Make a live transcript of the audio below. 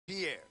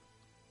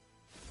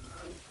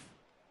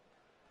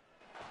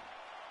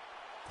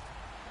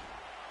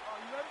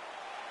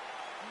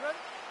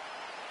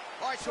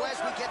so as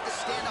we get the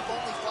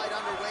stand-up-only fight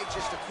underway,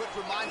 just a quick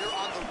reminder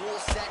on the rule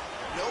set.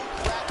 No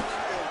grappling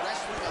or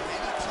wrestling of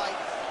any type,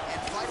 and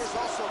fighters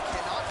also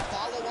cannot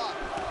follow up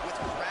with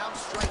ground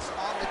strikes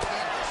on the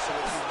canvas. So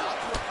if you knock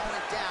your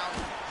opponent down,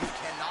 you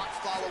cannot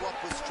follow up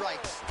with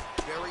strikes.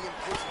 Very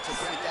important to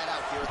point that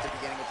out here at the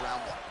beginning of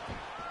round one.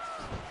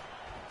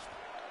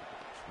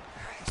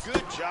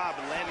 Good job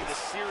in landing the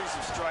series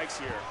of strikes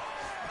here.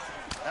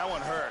 That one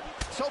hurt.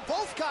 So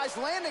both guys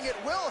landing at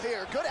will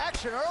here. Good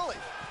action early.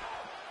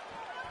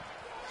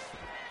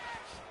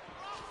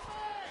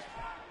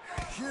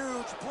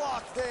 Huge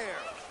block there.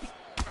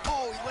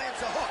 Oh, he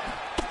lands a hook.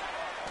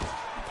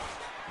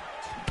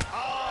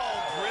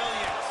 Oh,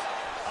 brilliant.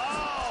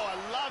 Oh, I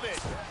love it.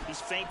 He's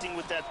feinting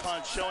with that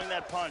punch, showing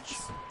that punch.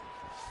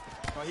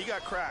 Oh, he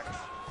got cracked.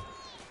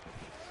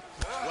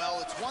 Well,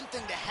 it's one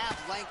thing to have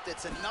length,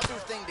 it's another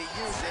thing to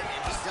use it,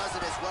 and he does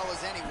it as well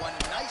as anyone.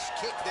 Nice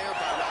kick there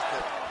by Rocco.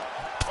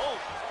 Oh,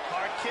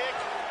 hard kick.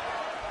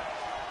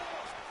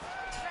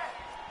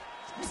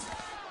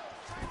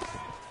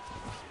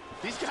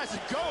 These guys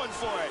are going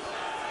for it.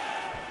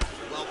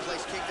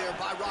 Well-placed kick there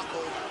by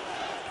Rocco.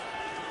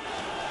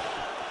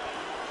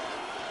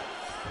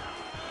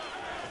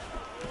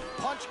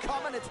 Punch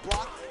coming, it's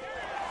blocked.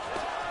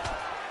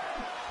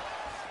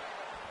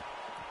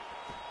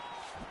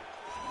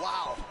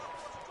 Wow.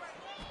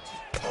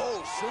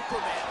 Oh,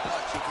 Superman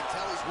punch. You can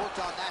tell he's worked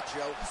on that,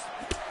 Joe.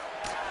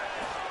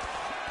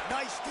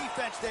 Nice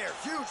defense there.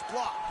 Huge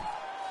block.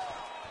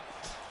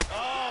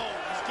 Oh,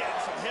 he's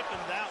getting some hip in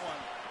that one.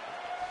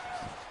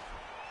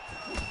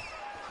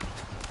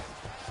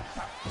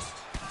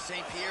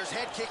 St. Pierre's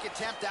head kick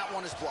attempt. That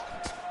one is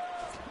blocked.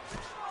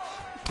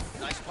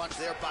 Nice punch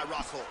there by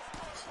Rockhold.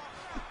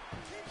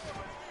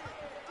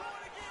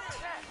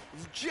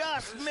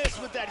 Just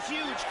missed with that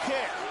huge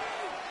kick.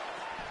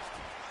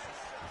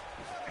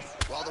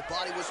 While the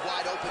body was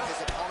wide open,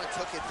 his opponent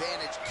took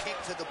advantage.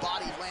 Kick to the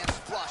body, lands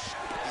flush.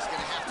 He's going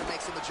to have to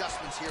make some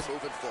adjustments here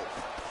moving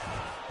forward.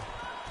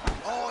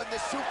 Oh, and the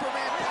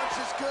Superman punch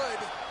is good.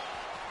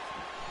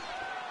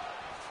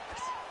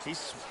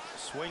 He's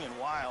swinging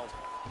wild.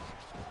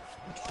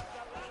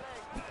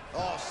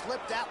 Oh,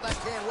 slipped that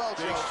left hand well,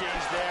 Joe. Good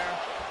exchange there.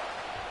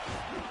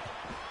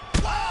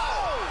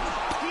 Whoa!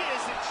 He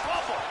is in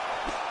trouble.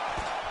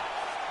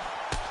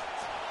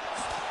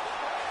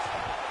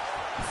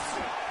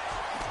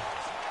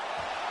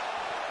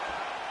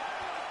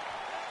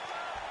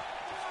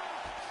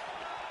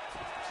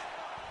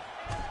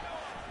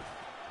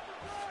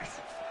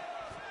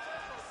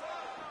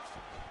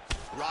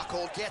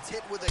 Rockhold gets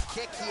hit with a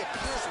kick. He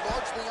appears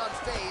largely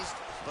unfazed,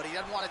 but he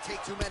doesn't want to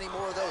take too many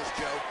more of those,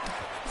 Joe.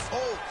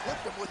 Oh,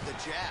 clipped him with the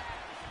jab.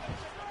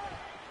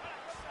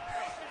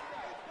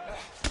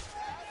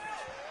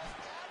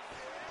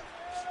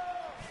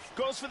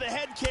 Goes for the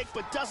head kick,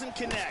 but doesn't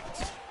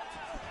connect.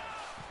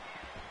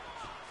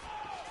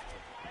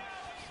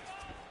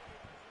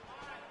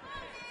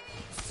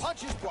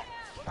 Punch is blocked.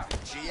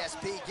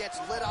 GSP gets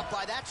lit up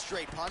by that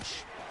straight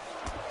punch.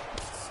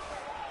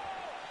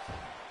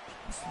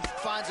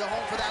 Finds a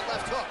home for that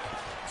left hook.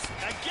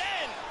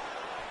 Again!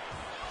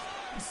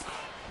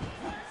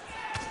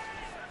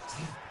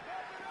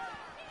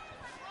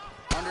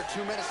 Under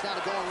 2 minutes now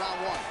to go in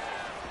round one.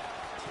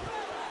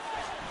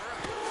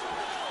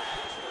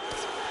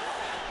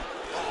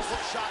 Oh,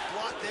 hook shot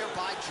blocked there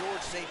by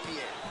George St.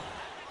 Pierre.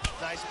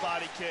 Nice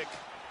body kick.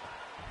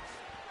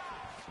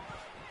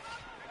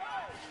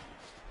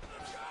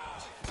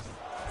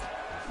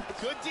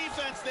 Good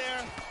defense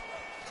there.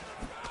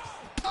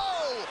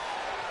 Oh!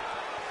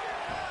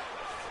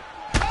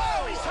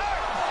 Oh, he's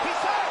hurt!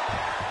 He's hurt!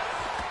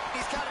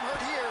 He's got him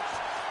hurt here.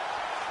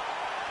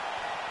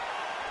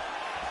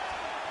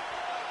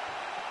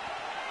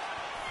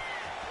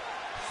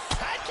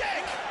 Head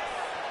kick!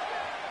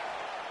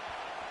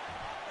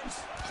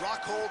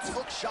 Rockhold's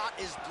hook shot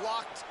is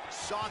blocked.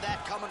 Saw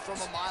that coming from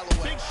a mile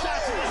away. Big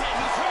shot to the head.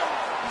 He's hurt.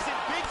 He's in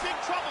big, big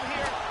trouble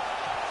here.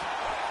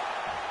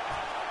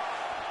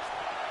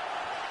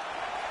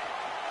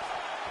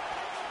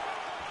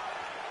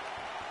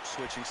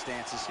 Switching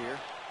stances here.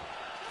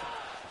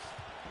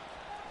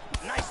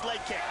 Nice leg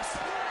kicks.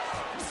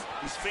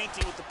 He's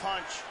feinting with the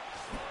punch.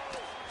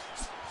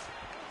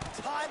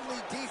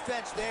 Timely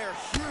defense there.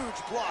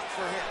 Huge block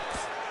for him.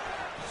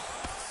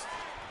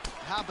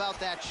 How about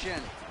that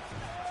shin?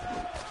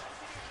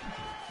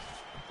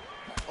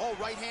 Oh,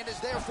 right hand is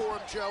there for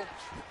him, Joe.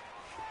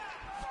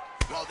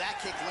 Well, that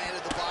kick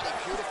landed the body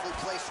beautifully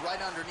placed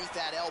right underneath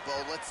that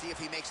elbow. Let's see if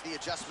he makes the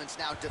adjustments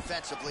now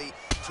defensively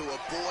to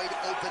avoid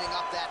opening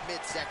up that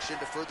midsection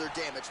to further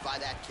damage by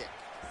that kick.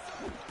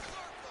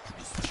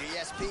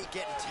 GSP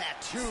getting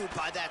tattooed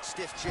by that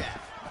stiff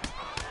jab.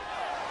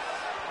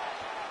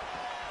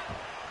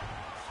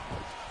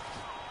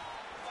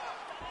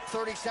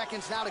 .30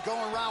 seconds now to go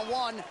in round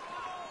one.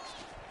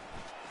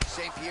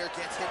 St. Pierre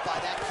gets hit by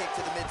that kick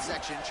to the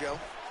midsection, Joe.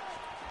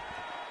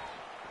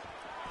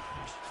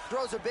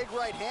 Throws a big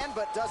right hand,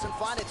 but doesn't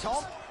find its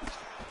home.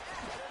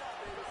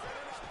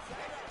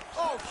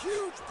 Oh,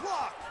 huge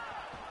block.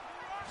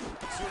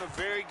 He's doing a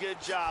very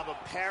good job of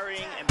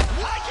parrying and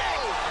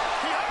blocking.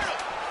 He hurt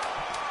him.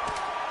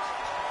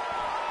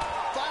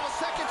 Final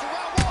seconds of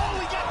round 1. Oh,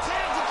 he got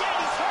tagged again.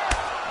 He's hurt.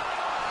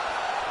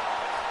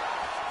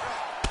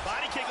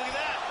 Body kick, look at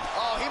that.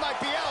 Oh, he might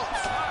be out.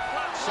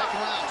 Second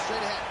round,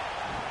 straight ahead.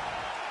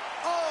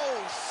 Oh,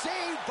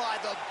 saved by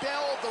the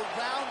bell. The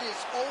round is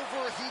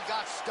over. He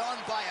got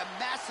stunned by a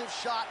massive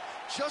shot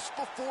just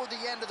before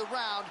the end of the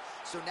round.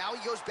 So now he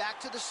goes back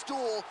to the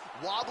stool,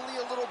 wobbly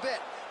a little bit.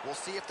 We'll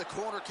see if the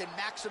corner can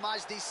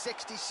maximize these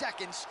 60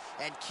 seconds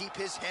and keep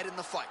his head in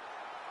the fight.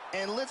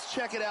 And let's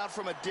check it out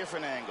from a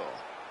different angle.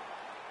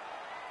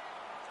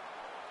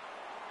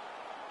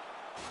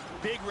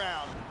 Big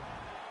round.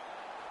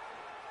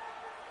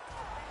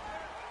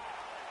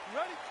 You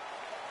ready?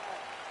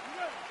 You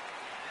ready?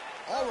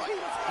 All right,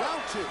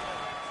 round 2.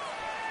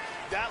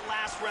 That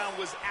last round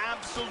was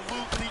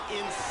absolutely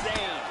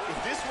insane.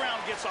 If this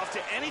round gets off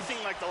to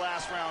anything like the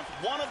last round,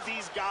 one of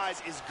these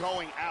guys is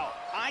going out.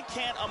 I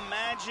can't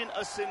imagine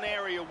a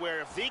scenario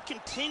where if they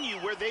continue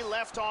where they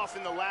left off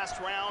in the last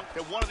round,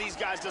 that one of these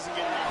guys doesn't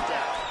get knocked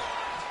out.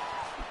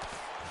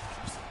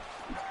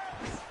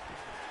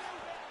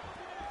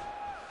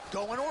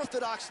 Going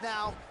orthodox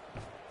now.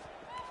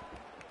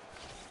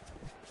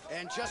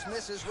 And just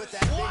misses with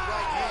that big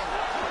right hand.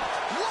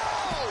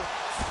 Whoa!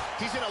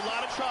 He's in a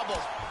lot of trouble.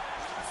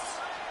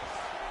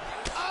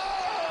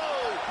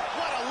 Oh!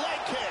 What a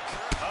leg kick!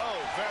 Oh,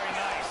 very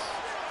nice.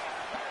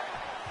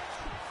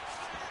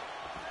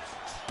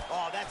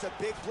 Oh, that's a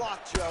big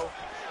block, Joe.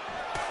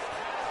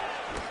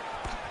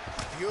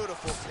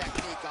 Beautiful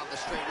technique on the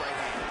straight right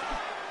hand.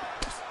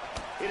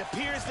 It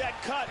appears that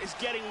cut is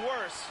getting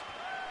worse.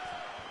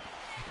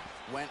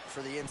 Went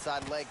for the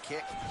inside leg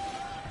kick.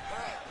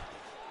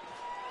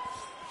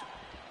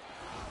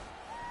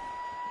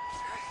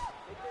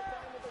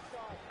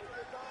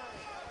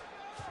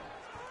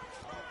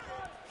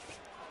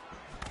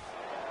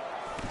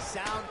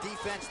 Sound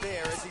defense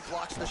there as he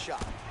blocks the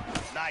shot.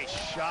 Nice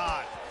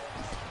shot.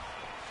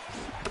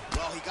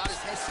 Well, he got his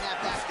head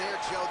snapped back there,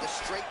 Joe. The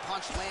straight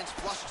punch lands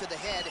flush to the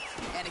head.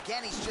 And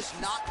again, he's just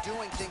not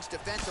doing things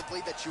defensively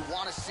that you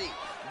want to see.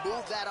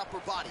 Move that upper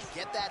body.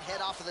 Get that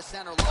head off of the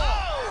center line.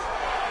 Oh!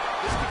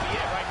 This could be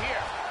it right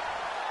here.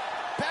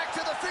 Back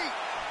to the feet.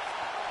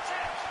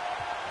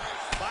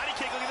 Body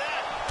kick, look at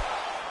that.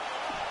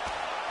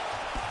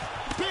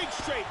 Big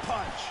straight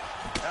punch.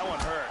 That one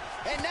hurt.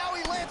 And now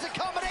he lands a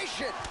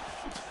combination.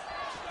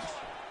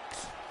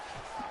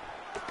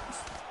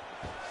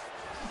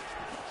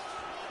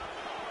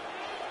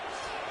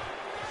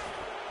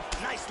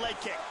 Nice leg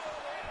kick.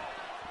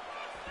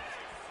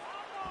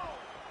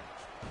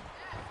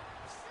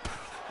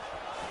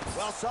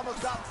 Well, some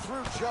have gotten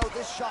through, Joe.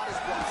 This shot is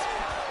blocked.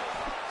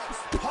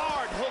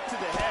 Hard hook to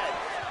the head.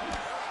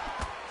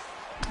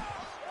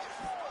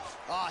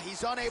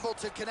 He's unable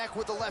to connect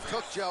with the left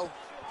hook, Joe.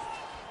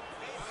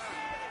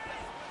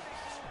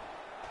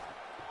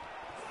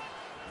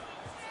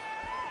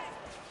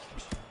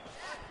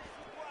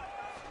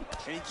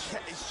 And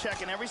he's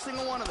checking every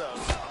single one of those.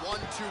 1-2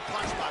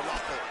 punch by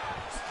Ruffle.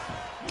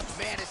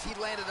 Man, as he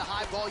landed a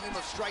high volume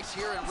of strikes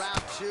here in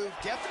round 2,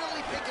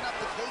 definitely picking up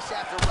the pace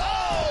after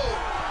round.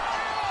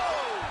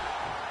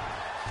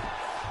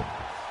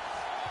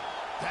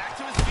 Back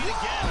to his feet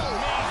again.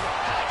 Amazing.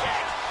 High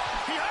kick.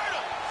 He hurt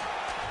him.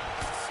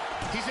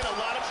 He's in a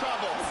lot of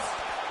trouble.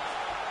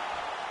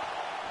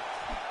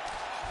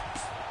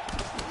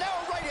 Now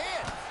a right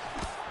hand.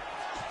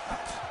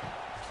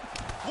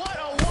 What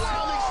a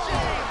wild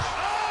exchange.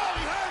 Oh,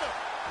 he hurt him.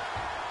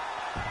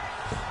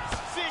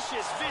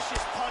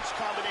 Vicious punch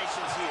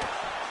combinations here.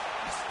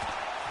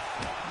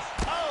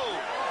 Oh.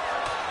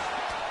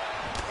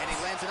 And he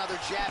lands another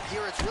jab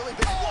here. It's really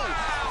been... Oh,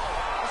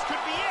 wow. This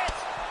could be it.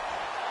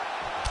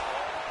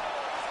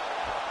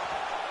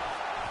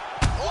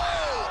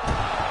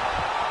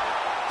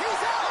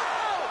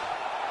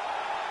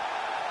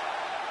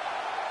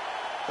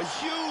 A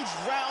huge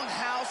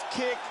roundhouse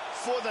kick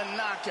for the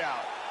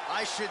knockout.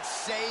 I should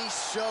say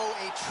so.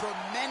 A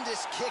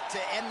tremendous kick to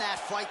end that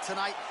fight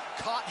tonight.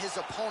 Caught his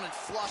opponent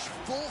flush,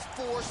 full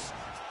force,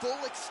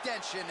 full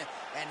extension,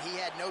 and he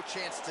had no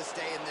chance to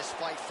stay in this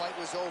fight. Fight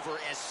was over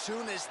as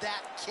soon as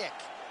that kick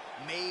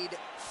made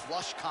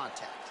flush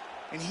contact.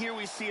 And here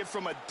we see it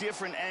from a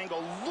different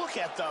angle. Look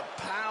at the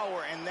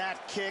power in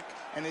that kick,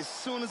 and as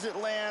soon as it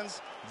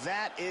lands,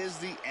 that is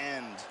the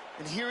end.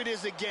 And here it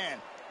is again.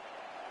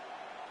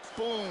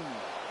 Boom.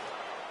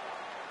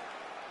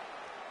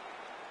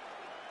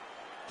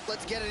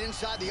 Let's get it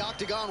inside the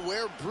octagon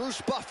where Bruce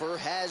Buffer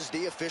has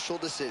the official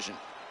decision.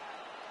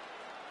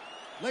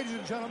 Ladies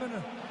and gentlemen,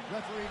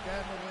 referee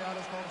Dan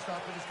Miliatis called a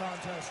stop to this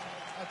contest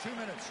at 2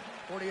 minutes,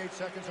 48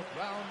 seconds of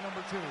round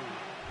number 2.